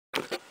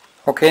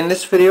Okay, in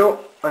this video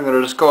I'm going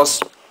to discuss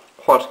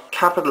what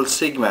capital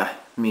sigma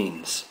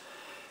means.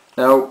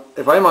 Now,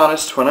 if I'm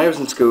honest, when I was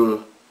in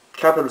school,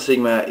 capital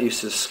sigma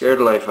used to scare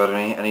the life out of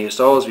me, and I used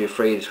to always be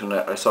afraid when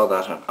I saw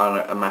that on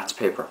a maths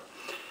paper,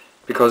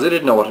 because I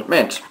didn't know what it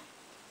meant.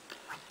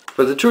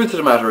 But the truth of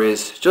the matter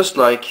is, just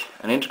like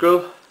an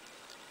integral,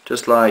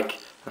 just like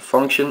a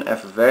function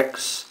f of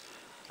x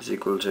is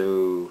equal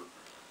to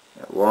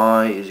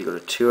y is equal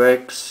to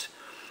 2x,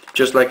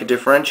 just like a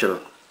differential,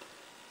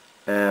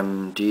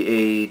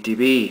 dA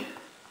dB,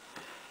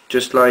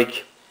 just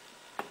like,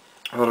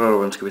 what other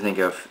ones can we think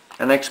of?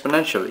 An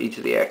exponential, e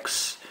to the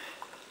x.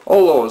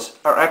 All those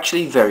are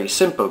actually very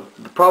simple.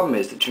 The problem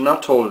is that you're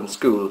not told in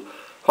school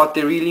what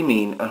they really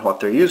mean and what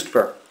they're used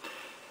for.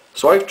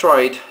 So I've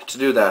tried to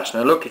do that.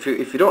 Now look, if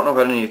you don't know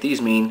what any of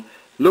these mean,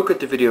 look at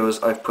the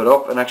videos I've put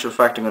up. In actual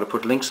fact, I'm going to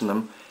put links in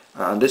them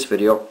on this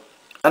video,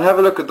 and have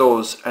a look at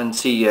those and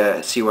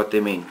see what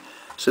they mean.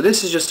 So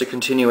this is just a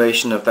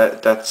continuation of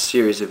that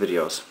series of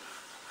videos.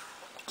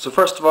 So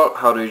first of all,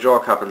 how do you draw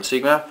capital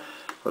sigma?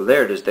 Well,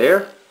 there it is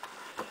there.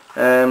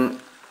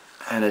 And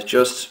it's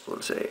just,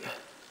 we'll say,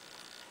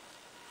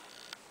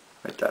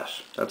 like that.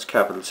 That's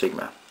capital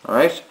sigma.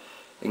 Alright?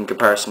 In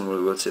comparison,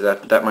 we'll say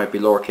that might be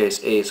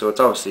lowercase a, so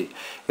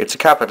it's a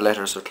capital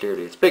letter, so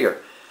clearly it's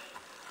bigger.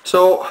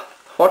 So,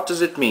 what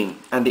does it mean?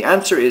 And the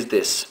answer is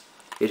this.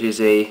 It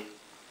is a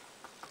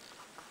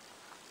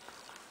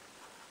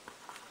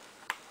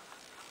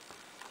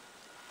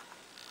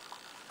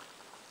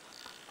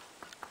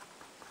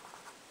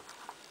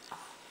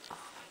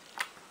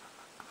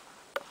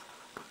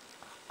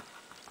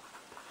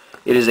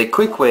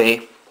quick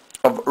way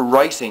of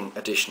writing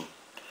addition.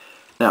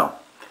 Now,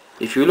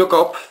 if you look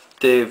up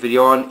the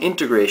video on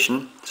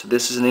integration, so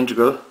this is an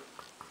integral.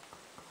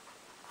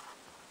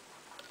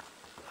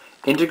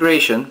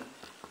 Integration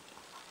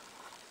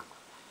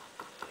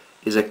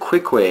is a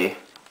quick way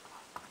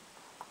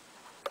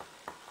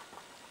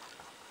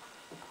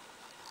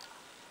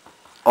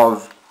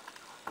of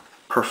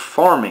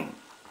performing,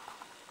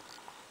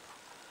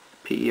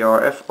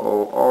 P-E-R-F-O-R-M-I-N-G,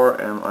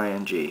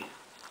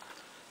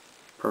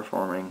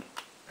 performing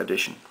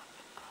addition.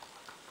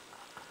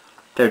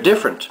 They're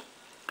different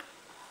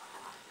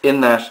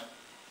in that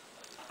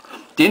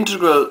the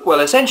integral, well,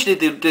 essentially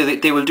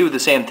they will do the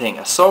same thing.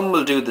 A sum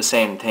will do the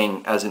same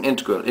thing as an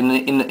integral in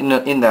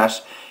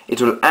that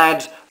it will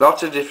add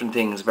lots of different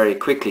things very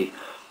quickly.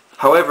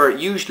 However,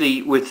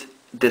 usually with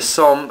the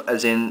sum,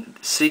 as in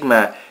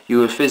sigma, you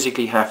will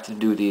physically have to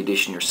do the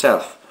addition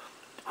yourself,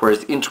 whereas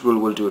the integral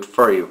will do it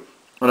for you.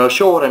 And I'll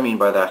show what I mean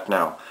by that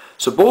now.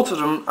 So both of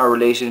them are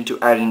related to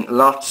adding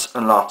lots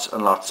and lots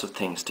and lots of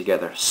things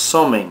together,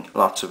 summing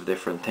lots of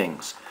different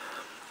things.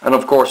 And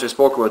of course I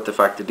spoke about the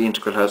fact that the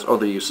integral has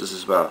other uses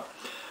as well.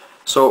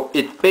 So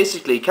it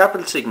basically,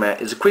 capital sigma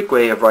is a quick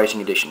way of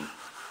writing addition.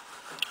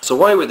 So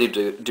why would they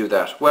do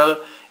that?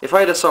 Well, if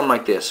I had a sum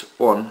like this,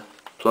 1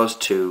 plus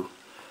 2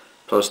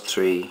 plus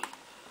 3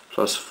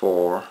 plus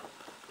 4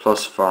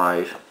 plus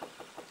 5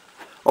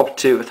 up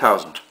to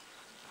 1,000.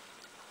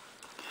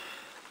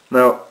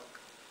 Now,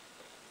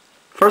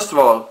 first of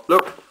all,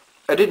 look,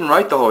 I didn't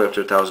write the whole way up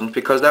to 1,000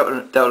 because that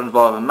would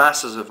involve a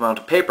massive amount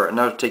of paper, and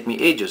that would take me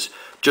ages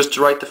just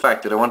to write the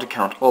fact that I want to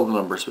count all the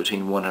numbers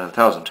between 1 and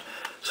 1,000.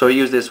 So I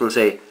use this, we'll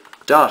say,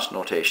 dot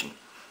notation.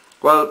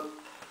 Well,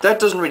 that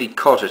doesn't really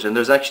cut it, and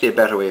there's actually a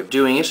better way of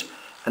doing it,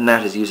 and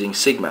that is using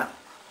sigma.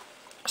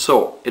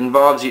 So it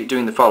involves you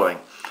doing the following.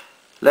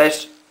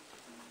 Let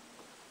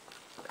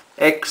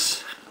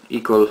x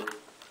equal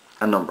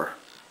a number.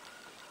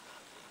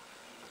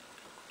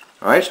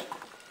 Alright?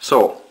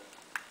 So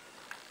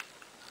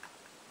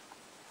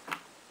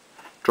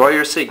draw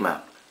your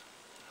sigma.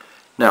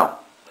 Now,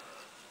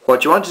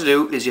 what you want to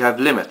do is you have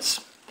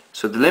limits.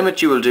 So the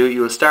limit you will do,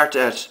 you will start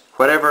at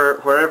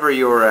wherever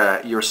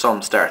your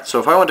sum starts. So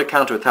if I want to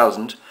count to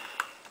 1,000,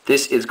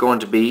 this is going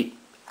to be,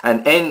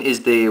 and n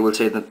is we'll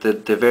say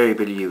the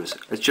variable you use.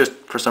 It's just,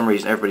 for some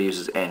reason, everybody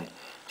uses n.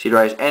 So you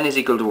write n is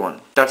equal to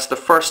 1. That's the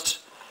first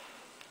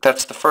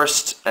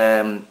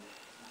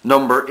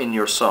number in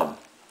your sum.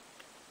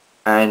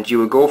 And you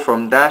will go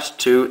from that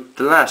to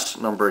the last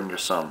number in your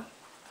sum.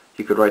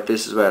 You could write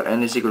this as well,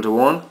 n is equal to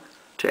 1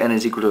 to n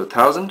is equal to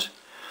 1,000,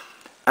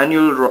 and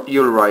you'll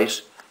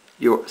write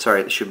your,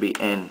 sorry, it should be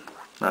n,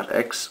 not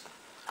x,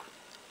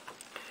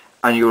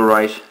 and you'll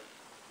write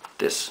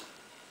this.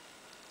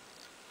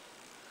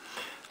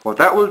 What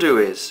that will do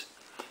is,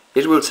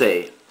 it will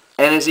say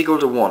n is equal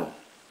to 1,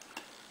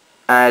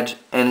 add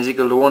n is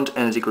equal to 1 to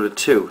n is equal to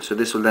 2, so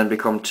this will then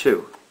become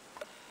 2.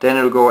 Then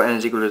it will go n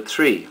is equal to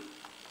 3,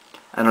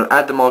 and it'll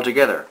add them all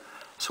together.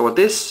 So what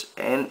this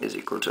n is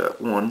equal to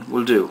 1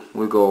 will do,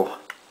 we'll go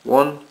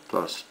 1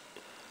 plus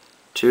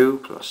 2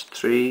 plus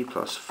 3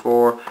 plus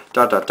 4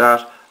 dot dot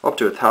dot up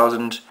to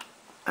 1,000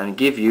 and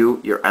give you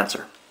your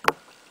answer.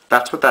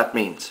 That's what that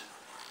means.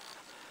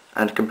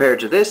 And compared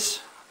to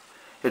this,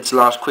 it's a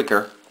lot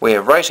quicker way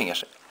of writing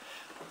it.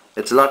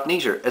 It's a lot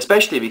neater,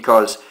 especially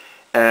because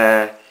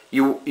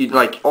you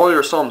like all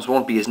your sums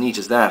won't be as neat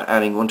as that,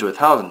 adding 1 to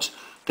 1,000.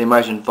 They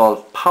might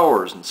involve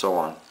powers and so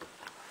on.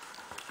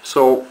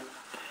 So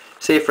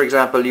say for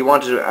example you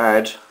wanted to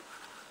add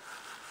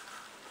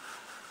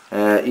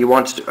you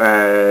want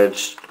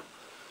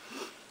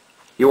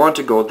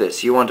to go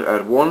this. You want to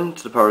add 1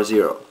 to the power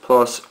 0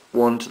 plus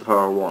 1 to the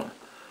power 1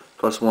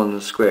 plus 1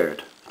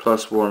 squared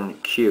plus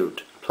 1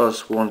 cubed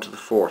plus 1 to the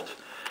 4th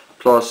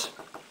plus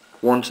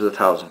 1 to the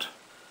 1000.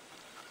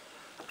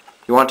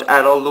 You want to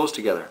add all those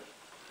together.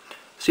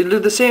 So you'll do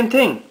the same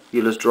thing.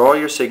 You'll just draw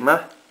your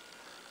sigma.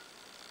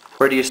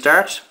 Where do you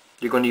start?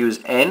 You're going to use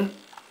n.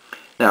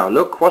 Now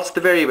look, what's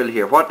the variable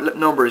here? What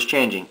number is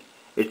changing?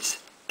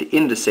 It's the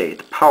indice,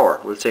 the power.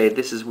 We'll say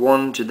this is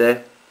 1 to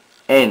the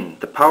n.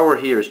 The power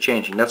here is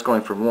changing. That's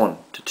going from 1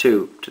 to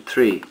 2 to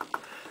 3,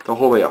 the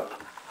whole way up.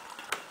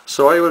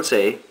 So I will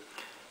say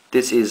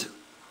this is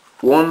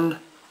 1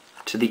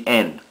 to the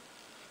n.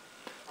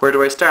 Where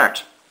do I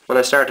start? Well,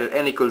 I start at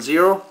n equals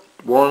 0,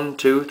 1,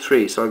 2,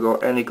 3. So I go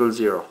n equals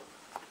 0.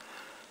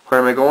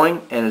 Where am I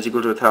going? N is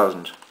equal to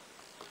 1000.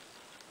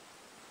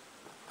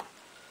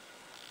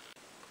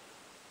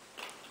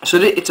 So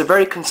it's a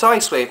very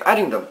concise way of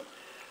adding them.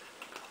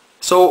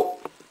 So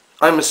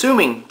I'm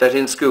assuming that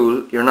in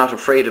school you're not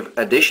afraid of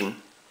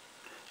addition,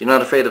 you're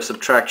not afraid of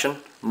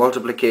subtraction,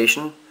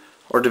 multiplication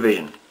or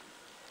division.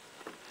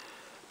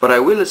 But I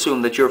will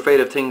assume that you're afraid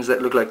of things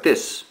that look like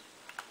this,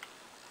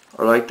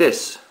 or like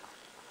this,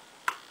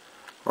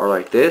 or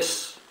like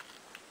this,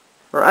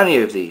 or any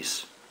of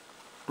these.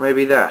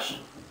 Maybe that.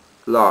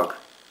 Log.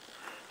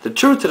 The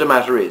truth of the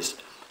matter is,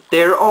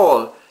 they're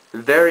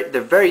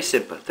very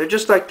simple. They're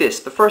just like this.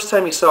 The first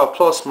time you saw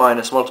plus,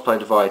 minus, multiply,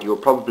 divide, you were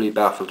probably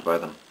baffled by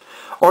them.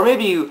 Or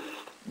maybe you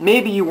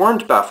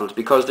weren't baffled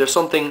because there's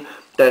something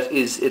that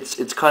is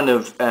it's kind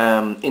of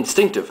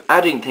instinctive.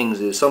 Adding things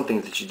is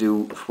something that you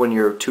do when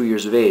you're 2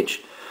 years of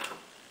age.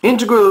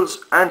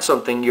 Integrals aren't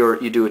something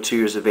you do at 2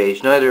 years of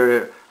age.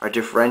 Neither are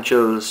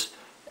differentials,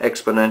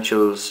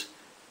 exponentials,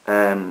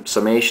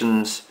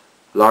 summations,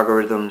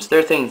 logarithms.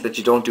 They're things that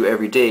you don't do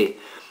every day.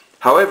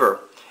 However,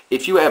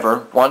 if you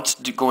ever want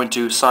to go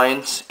into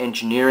science,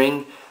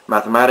 engineering,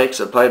 mathematics,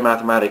 applied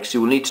mathematics, you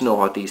will need to know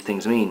what these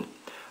things mean.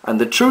 And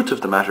the truth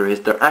of the matter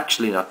is they're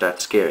actually not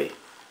that scary.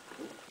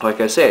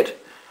 Like I said,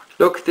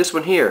 look, this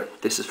one here,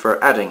 this is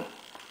for adding.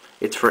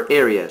 It's for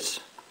areas.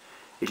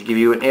 It'll give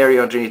you an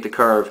area underneath the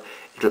curve.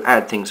 It'll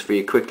add things for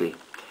you quickly.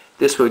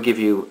 This will give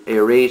you a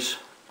rate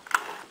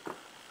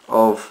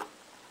of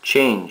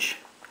change.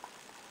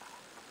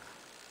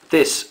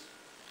 This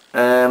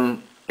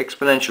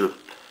exponential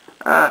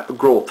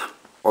growth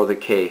or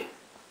decay.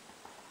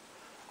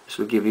 This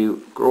will give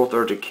you growth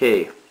or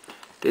decay.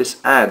 This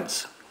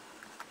adds.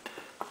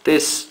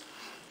 This,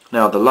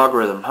 now the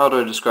logarithm, how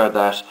do I describe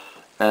that?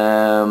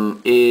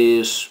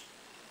 It's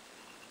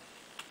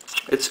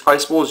I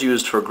suppose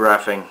used for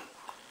graphing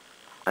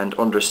and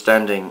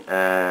understanding.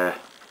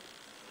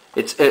 Look,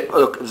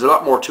 there's a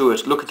lot more to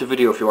it. Look at the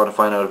video if you want to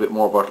find out a bit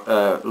more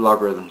about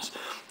logarithms.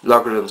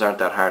 Logarithms aren't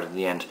that hard in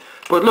the end.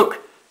 But look,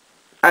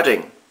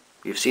 adding,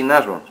 you've seen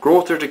that one.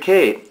 Growth or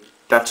decay,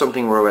 that's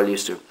something we're well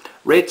used to.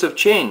 Rates of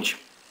change,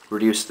 we're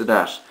used to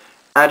that.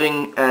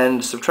 Adding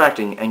and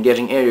subtracting and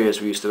getting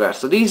areas, we're used to that.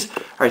 So these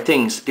are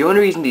things, the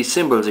only reason these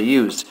symbols are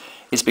used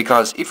is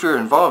because if you're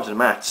involved in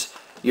maths,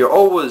 you're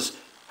always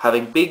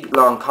having big,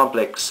 long,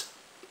 complex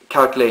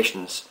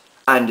calculations.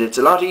 And it's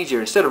a lot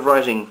easier, instead of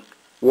writing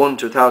 1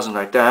 to 1000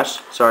 like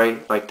that,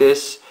 like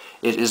this,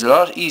 it is a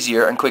lot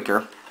easier and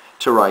quicker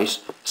to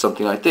write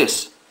something like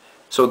this.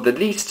 So the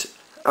least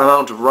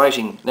amount of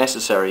writing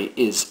necessary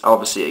is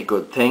obviously a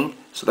good thing.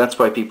 So that's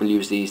why people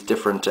use these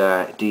different,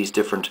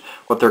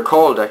 what they're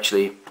called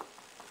actually,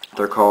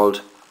 they're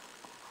called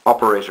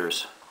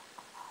operators.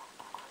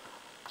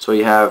 So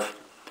you have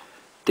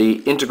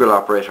the integral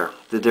operator,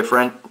 this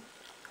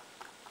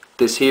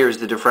here is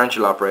the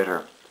differential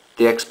operator,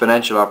 the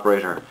exponential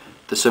operator,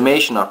 the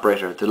summation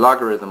operator, the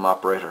logarithm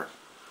operator.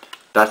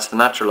 That's the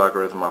natural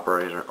logarithm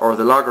operator, or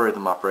the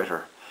logarithm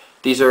operator.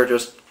 These are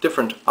just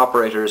different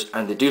operators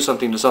and they do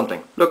something to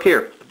something. Look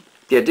here,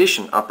 the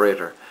addition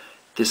operator,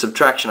 the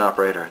subtraction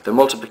operator, the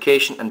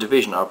multiplication and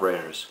division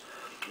operators.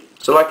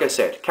 So like I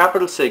said,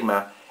 capital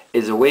sigma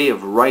is a way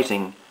of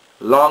writing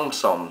long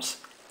sums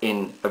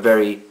in a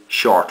very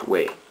short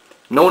way.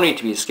 No need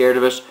to be scared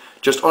of it,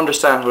 just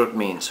understand what it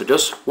means. So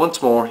just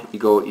once more,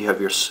 you have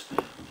your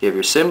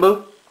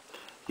symbol,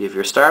 you have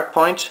your start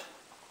point,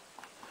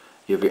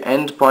 you have your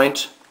end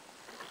point,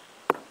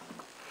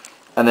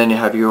 and then you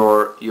have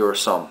your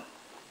sum.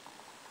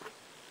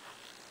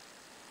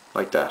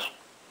 Like that.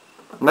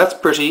 And that's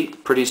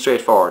pretty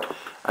straightforward.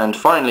 And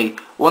finally,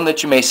 one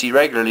that you may see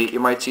regularly,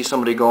 you might see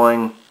somebody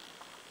going,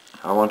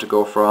 I want to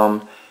go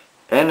from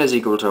n is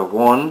equal to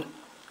 1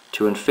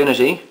 to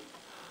infinity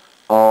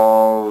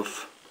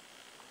of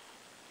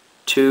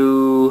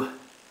 2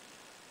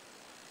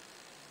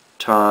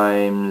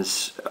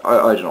 times,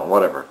 I don't know,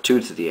 whatever, 2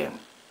 to the n,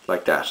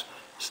 like that.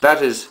 So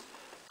that is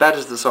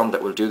the sum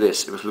that will do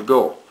this. It will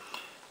go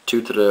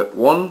 2 to the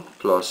 1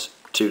 plus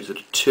 2 to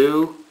the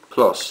 2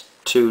 plus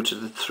 2 to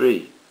the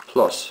 3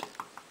 plus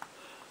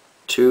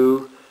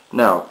 2.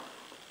 Now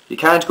You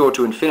can't go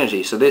to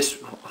infinity, so this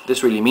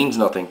really means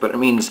nothing, but it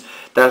means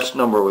that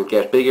number will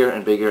get bigger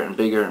and bigger and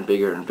bigger and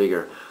bigger and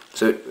bigger.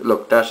 So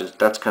look,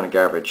 that's kind of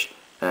garbage.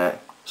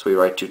 So we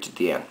write 2 to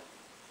the n.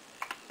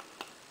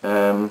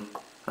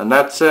 And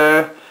that's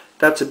a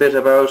bit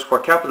about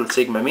what capital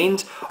sigma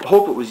means. I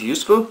hope it was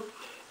useful.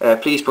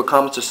 Please put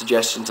comments or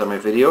suggestions on my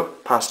video,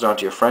 pass it on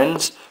to your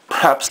friends,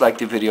 perhaps like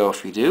the video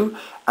if you do,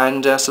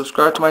 and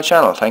subscribe to my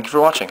channel. Thank you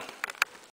for watching.